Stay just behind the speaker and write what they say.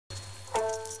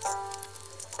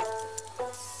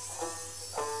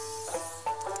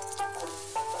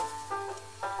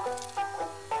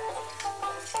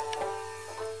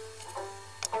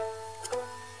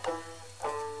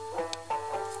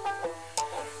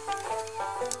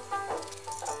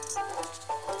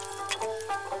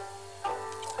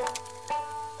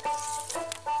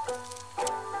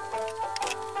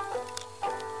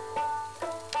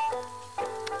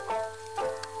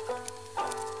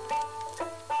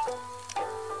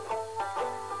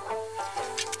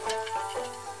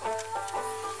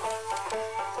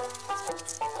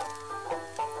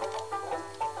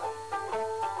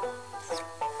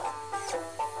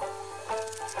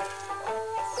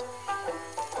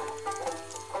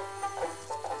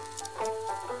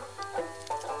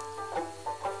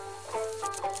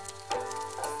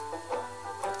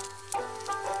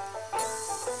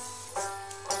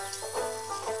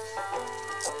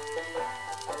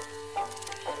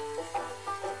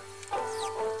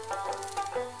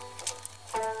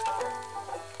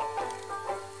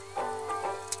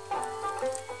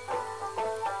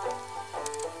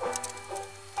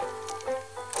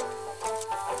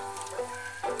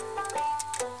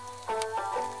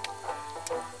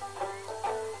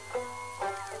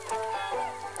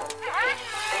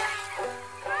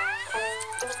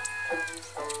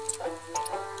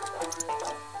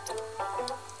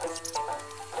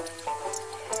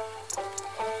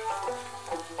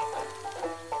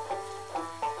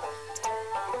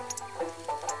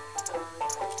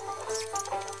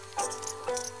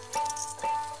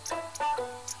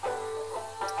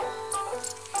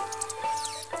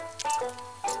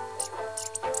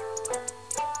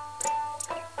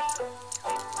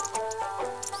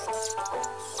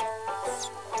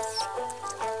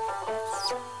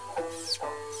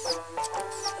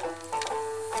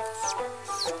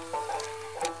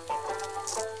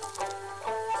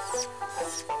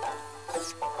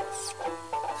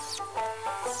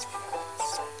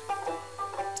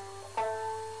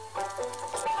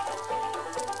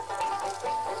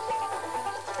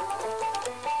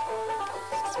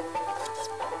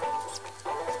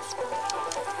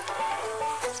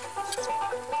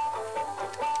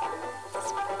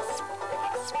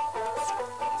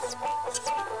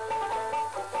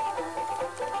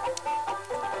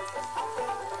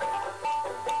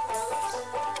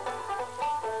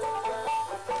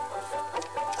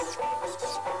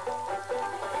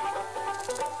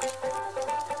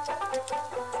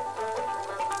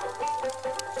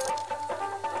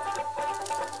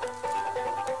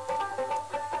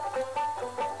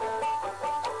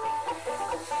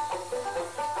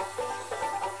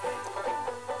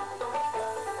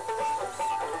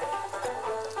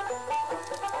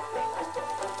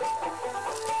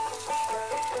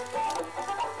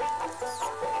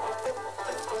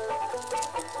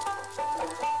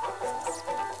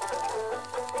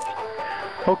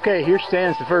Okay, here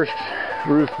stands the first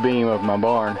roof beam of my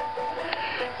barn.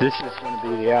 This is going to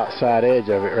be the outside edge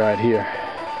of it right here.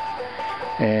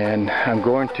 And I'm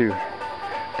going to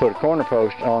put a corner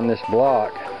post on this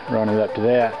block running up to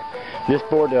that. This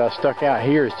board that I stuck out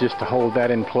here is just to hold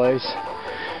that in place.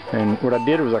 And what I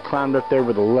did was I climbed up there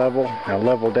with a level. I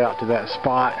leveled out to that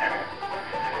spot.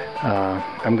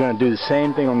 I'm going to do the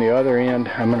same thing on the other end.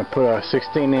 I'm going to put a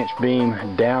 16-inch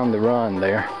beam down the run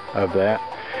there of that.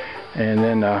 And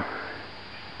then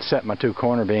set my two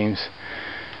corner beams.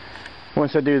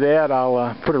 Once I do that,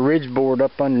 I'll put a ridge board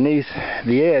up underneath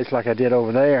the edge like I did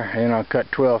over there, and I'll cut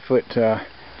 12-foot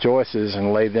joists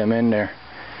and lay them in there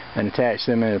and attach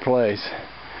them into place.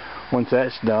 Once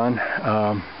that's done,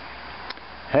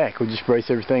 heck, we'll just brace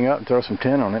everything up and throw some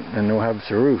tin on it, and we'll have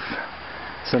us a roof.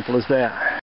 Simple as that.